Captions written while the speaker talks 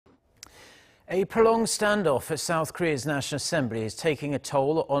A prolonged standoff at South Korea's National Assembly is taking a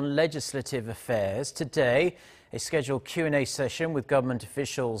toll on legislative affairs. Today, a scheduled Q&A session with government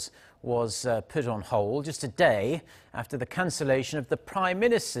officials was put on hold just a day after the cancellation of the Prime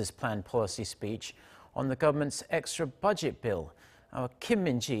Minister's planned policy speech on the government's extra budget bill. Our Kim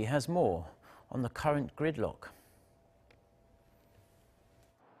Min-ji has more on the current gridlock.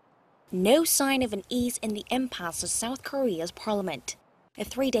 No sign of an ease in the impasse of South Korea's parliament. A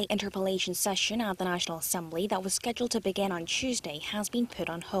three-day interpellation session at the National Assembly that was scheduled to begin on Tuesday has been put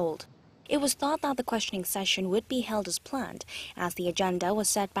on hold. It was thought that the questioning session would be held as planned, as the agenda was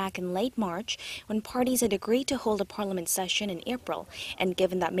set back in late March when parties had agreed to hold a parliament session in April, and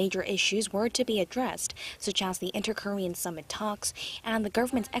given that major issues were to be addressed, such as the inter-Korean summit talks and the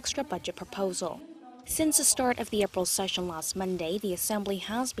government's extra budget proposal. Since the start of the April session last Monday, the Assembly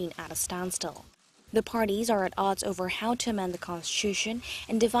has been at a standstill. The parties are at odds over how to amend the Constitution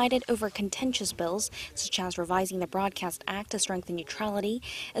and divided over contentious bills, such as revising the Broadcast Act to strengthen neutrality,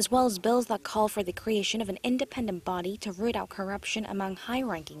 as well as bills that call for the creation of an independent body to root out corruption among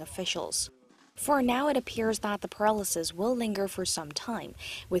high-ranking officials. For now, it appears that the paralysis will linger for some time,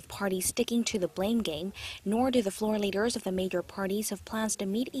 with parties sticking to the blame game, nor do the floor leaders of the major parties have plans to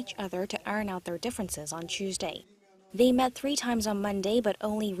meet each other to iron out their differences on Tuesday. They met 3 times on Monday but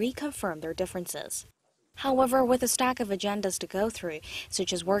only reconfirmed their differences. However, with a stack of agendas to go through,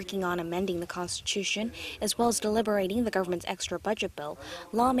 such as working on amending the Constitution, as well as deliberating the government's extra budget bill,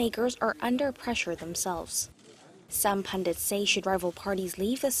 lawmakers are under pressure themselves. Some pundits say should rival parties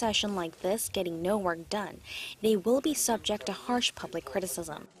leave the session like this, getting no work done, they will be subject to harsh public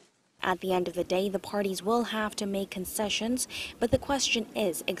criticism. At the end of the day, the parties will have to make concessions, but the question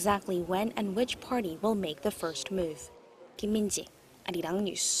is exactly when and which party will make the first move. Kim Min-ji, Arirang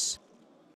News.